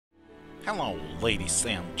Hello, ladies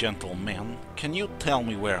and gentlemen. Can you tell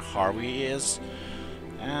me where Harvey is?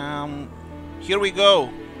 Here we go.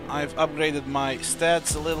 I've upgraded my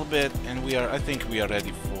stats a little bit, and I think we are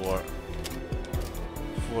ready for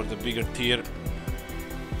the bigger tier.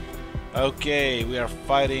 Okay, we are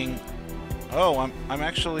fighting. Oh, I'm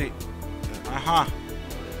actually. I've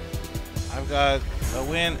got a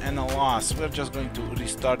win and a loss. We're just going to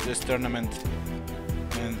restart this tournament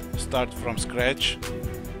and start from scratch.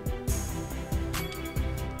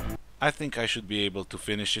 I think I should be able to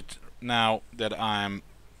finish it now that I'm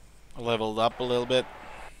leveled up a little bit.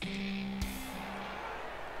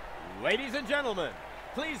 Ladies and gentlemen,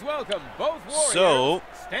 please welcome both warriors So,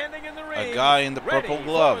 standing in the ring, a guy in the purple ready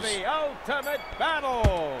gloves. for the ultimate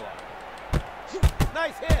battle.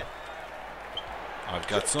 Nice hit. I've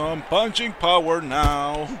got some punching power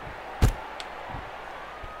now.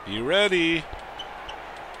 Be ready.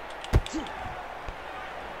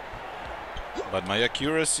 But my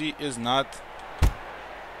accuracy is not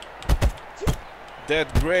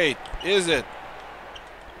that great, is it?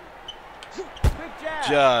 Good jab.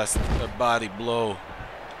 Just a body blow.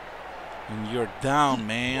 And you're down,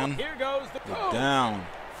 man. Here goes the You're down.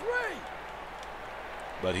 3.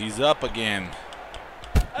 But he's up again.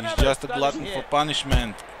 He's Another just a stunning glutton hit. for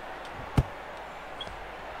punishment.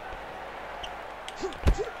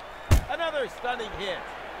 Another stunning hit.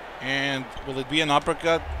 And will it be an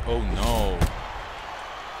uppercut? Oh no.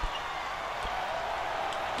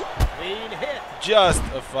 Clean hit. Just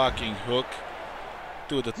a fucking hook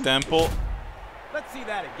to the temple. Let's see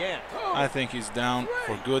that again. I think he's down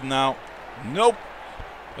for good now. Nope.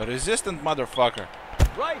 A resistant motherfucker.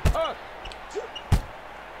 Right hook.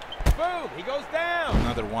 Boom. He goes down.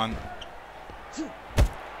 Another one.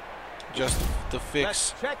 Just to fix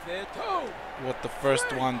Let's check this. what the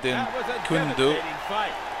first one That was a couldn't do. devastating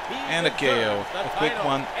fight. He And a KO. deserves the A quick title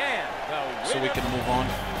one. and the So we winner. can move on.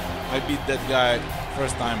 I beat that guy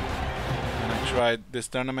first time when I tried this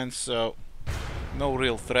tournament, so no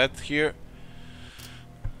real threat here.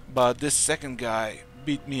 But this second guy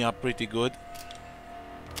beat me up pretty good.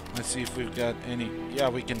 Let's see if we've got any. Yeah,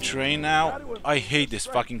 we can train now. I hate this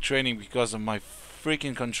fucking training because of my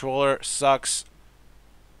freaking controller. Sucks.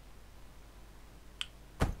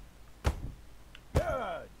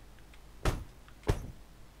 Good.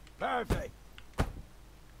 Perfect.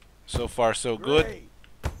 So far, so good. Great.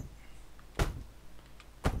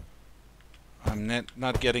 I'm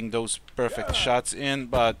not getting those perfect shots in,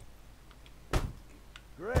 but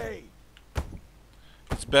Great.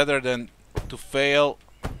 it's better than to fail.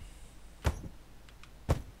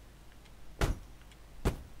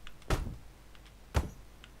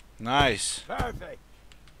 Nice. Perfect.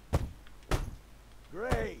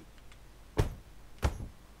 Great.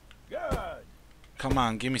 Good. Come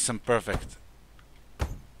on, give me some perfect.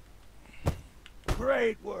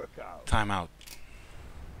 Great workout. Timeout.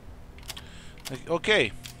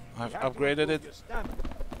 Okay, I've upgraded it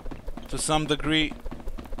to some degree.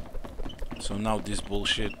 So now this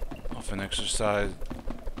bullshit of an exercise.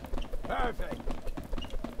 Perfect.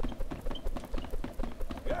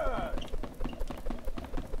 Good.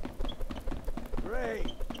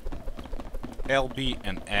 Great. LB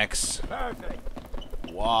and X. Perfect.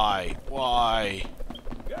 Why? Why?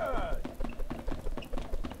 Good.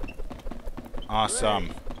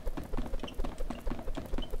 Awesome.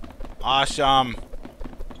 Awesome.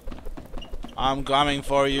 I'm coming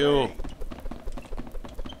for you. Great.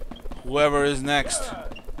 Whoever is next.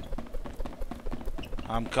 Good.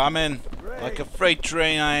 I'm coming. Great. Like a freight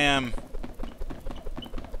train I am.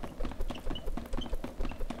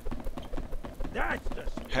 That's the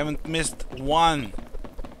spirit. Haven't missed one.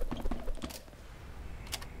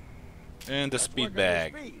 And the Let's speed work on your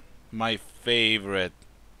bag. speed. My favorite.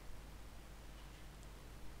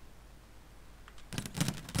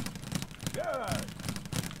 Good.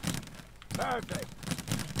 Perfect.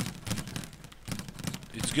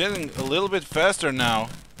 It's getting a little bit faster now.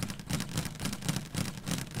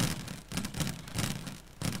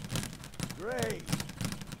 Great.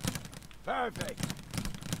 Perfect.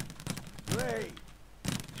 Great.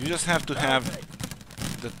 You just have to have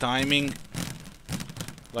Perfect. the timing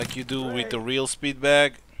like you do with the real speed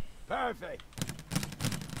bag. Perfect.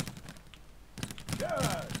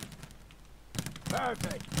 Good.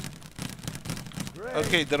 Perfect. Great.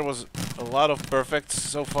 Okay, there was a lot of perfects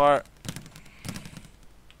so far,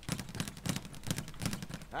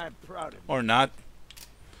 I'm proud of you. or not.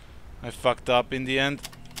 I fucked up in the end,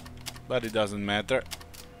 but it doesn't matter.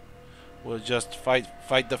 We'll just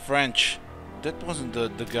fight the French. That wasn't the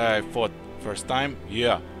guy I fought first time.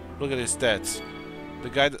 Yeah, look at his stats. The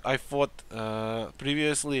guy that I fought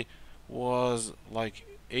previously was like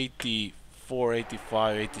 84,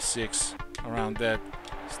 85, 86, around that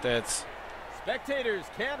stats. Spectators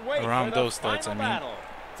can't wait Around for those the stats, final I mean. battle.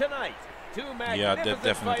 Tonight, two magnificent Yeah, that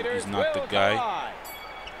definitely fighters is not the will guy. collide.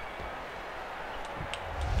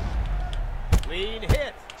 Clean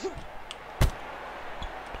hit.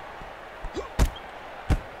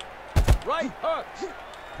 Right hook.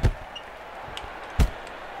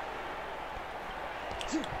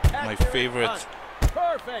 My Accurate favorite punch.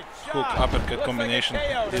 Perfect hook shot. uppercut Looks combination like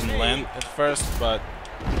a KO to didn't me. land at first, but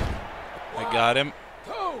I got him.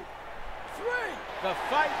 2, 3. The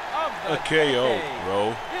fight of the A KO, decade.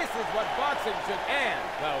 bro. This is what boxing should end.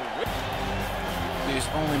 The win. This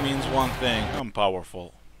only means one thing. I'm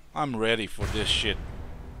powerful. I'm ready for this shit.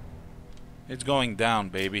 It's going down,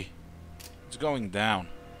 baby. It's going down.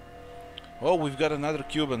 Oh, we've got another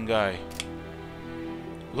Cuban guy.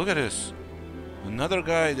 Look at this. Another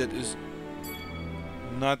guy that is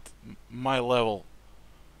not my level.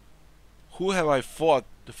 Who have I fought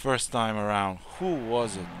the first time around? Who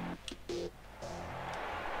was it?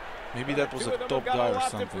 Maybe that was Two a of them top have got guy a or lot to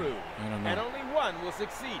something. prove, I don't and know. only one will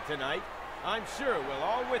succeed tonight. I'm sure we'll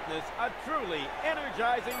all witness a truly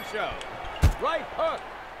energizing show. Right hook.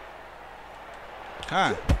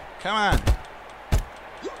 Come on. Come on.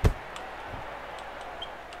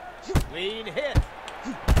 Clean hit.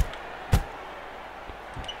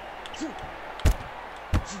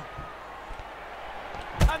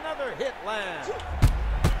 Another hit lands.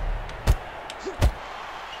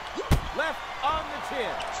 Left on the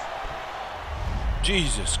chin.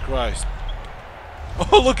 Jesus Christ.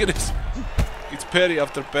 Oh, look at this. It's parry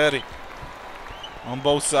after parry. On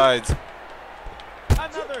both sides.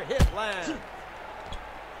 Another hit lands.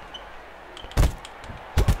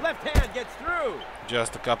 Left hand gets through.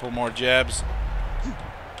 Just a couple more jabs.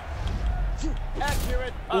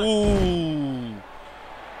 Accurate punch. Ooh.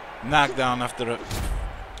 Knockdown after a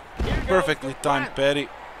Here goes perfectly the timed one, parry.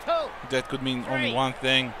 2, That could mean only 3, one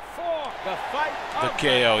thing. 4. The fight The of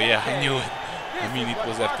KO. Yeah, I decade. knew it. This I mean, is it what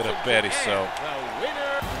was after a boxing parry, should so end. The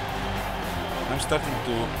winner. I'm starting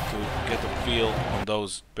to get a feel on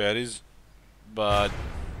those parries, but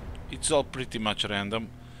it's all pretty much random.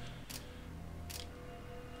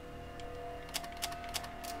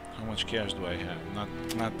 How much cash do I have?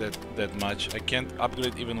 Not that much. I can't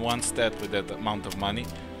upgrade even one stat with that amount of money.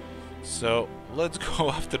 So let's go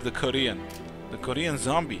after the Korean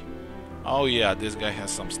zombie. Oh yeah, this guy has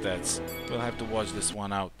some stats. We'll have to watch this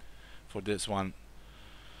one out. For this one,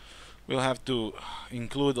 we'll have to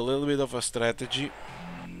include a little bit of a strategy,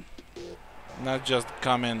 not just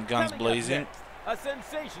come in guns Coming up blazing. next, a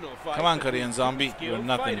sensational fight Come on, between Korean two zombie, skilled you're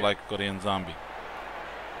nothing fighters. like Korean zombie.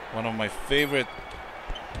 One of my favorite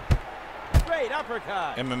Great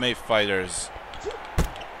uppercut. MMA fighters.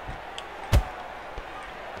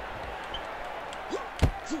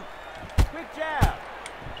 Quick jab.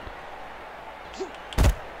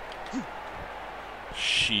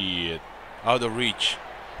 Shit. Out of reach.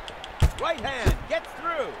 Right hand gets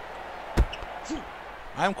through.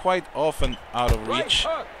 I'm quite often out of Right reach.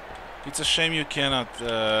 hook. It's a shame you cannot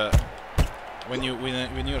when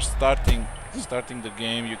you're starting the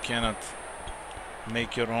game, you cannot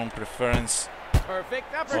make your own preference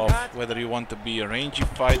Perfect of uppercut. whether you want to be a rangy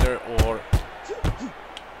fighter or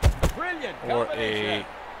Brilliant or combination.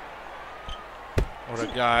 a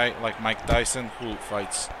guy like Mike Tyson who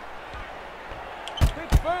fights. Quick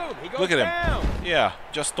boom. He goes Look at him. down. Yeah,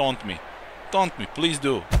 just taunt me. Taunt me, please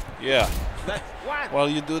do. Yeah. That's one. While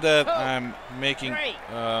you do that, 2, I'm making 3,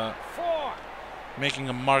 4. making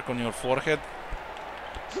a mark on your forehead.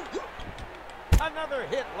 Another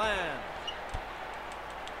hit lands.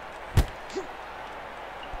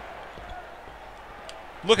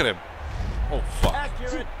 Look at him. Oh fuck.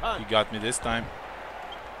 Accurate He punch. got me this time.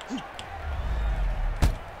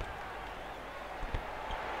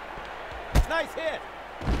 Nice hit.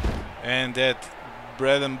 And that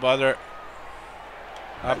bread and butter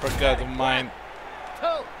uppercut of mine. 2,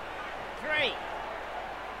 3.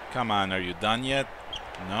 Come on, are you done yet?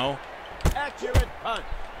 No? Accurate punch.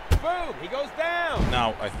 Boom. He goes down.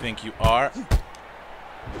 Now I think you are.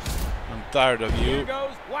 I'm tired of Here you.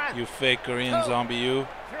 goes 1, You fake Korean 2, zombie, you.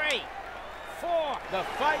 3, 4. The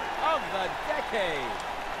fight of the decade.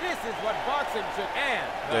 This is what boxing should end.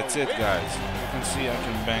 The That's it, winner. guys. You can see I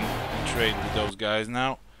can bang and trade with those guys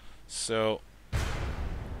now. So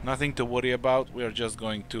nothing to worry about. We are just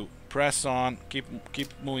going to press on, keep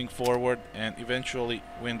moving forward, and eventually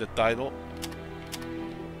win the title.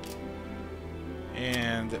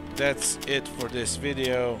 And that's it for this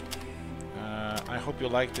video. I hope you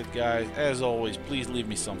liked it, guys. As always, please leave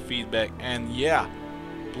me some feedback. And yeah,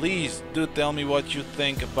 Please do tell me what you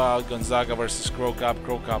think about Gonzaga versus Cro Cop.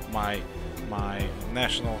 Cro Cop, my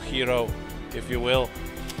national hero, if you will.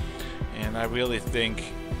 And I really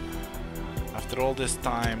think after all this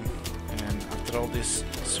time and after all this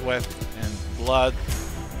sweat and blood,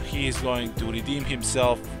 he is going to redeem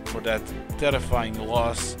himself for that terrifying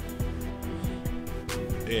loss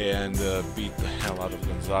and beat the hell out of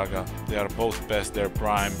Gonzaga. They are both past their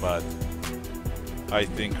prime, but I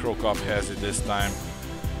think Cro Cop has it this time.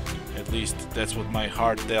 At least that's what my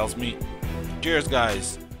heart tells me. Cheers,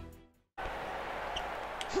 guys.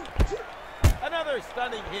 Another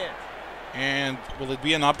stunning hit. And will it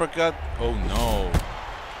be an uppercut? Oh no.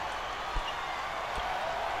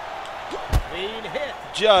 Clean hit.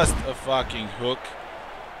 Just a fucking hook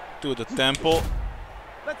to the temple.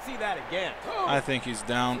 Let's see that again. I think he's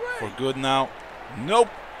down for good now. Nope.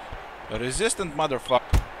 A resistant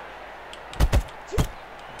motherfucker.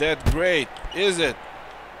 That great, is it?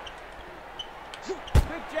 Good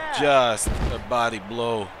jab. Just a body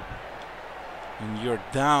blow. And you're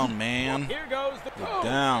down, man. Here goes the You're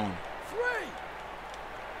down.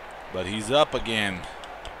 But he's up again.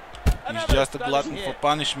 He's Another just a stunning glutton hit. for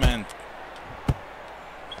punishment.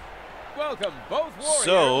 Welcome both warriors.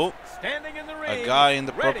 So, standing in the ring, a guy in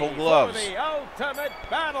the ready purple gloves. for the ultimate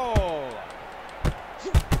battle.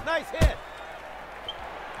 Nice hit.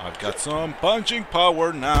 I've got some punching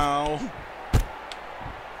power now.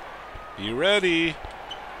 Be ready.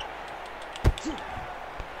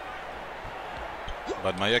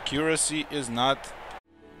 But my accuracy is not.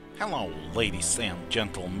 Hello, ladies and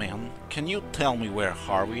gentlemen. Can you tell me where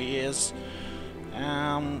Harvey is?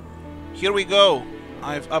 Here we go.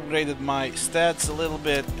 I've upgraded my stats a little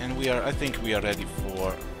bit, and I think we are ready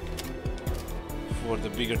for the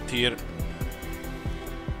bigger tier.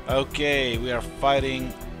 Okay, we are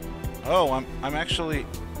fighting. Oh, I'm actually.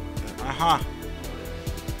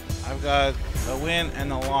 I've got a win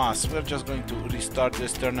and a loss. We're just going to restart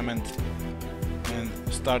this tournament and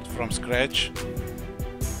start from scratch.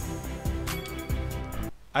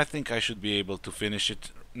 I think I should be able to finish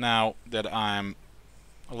it now that I'm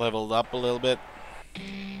leveled up a little bit.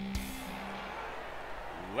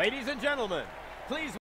 Ladies and gentlemen, please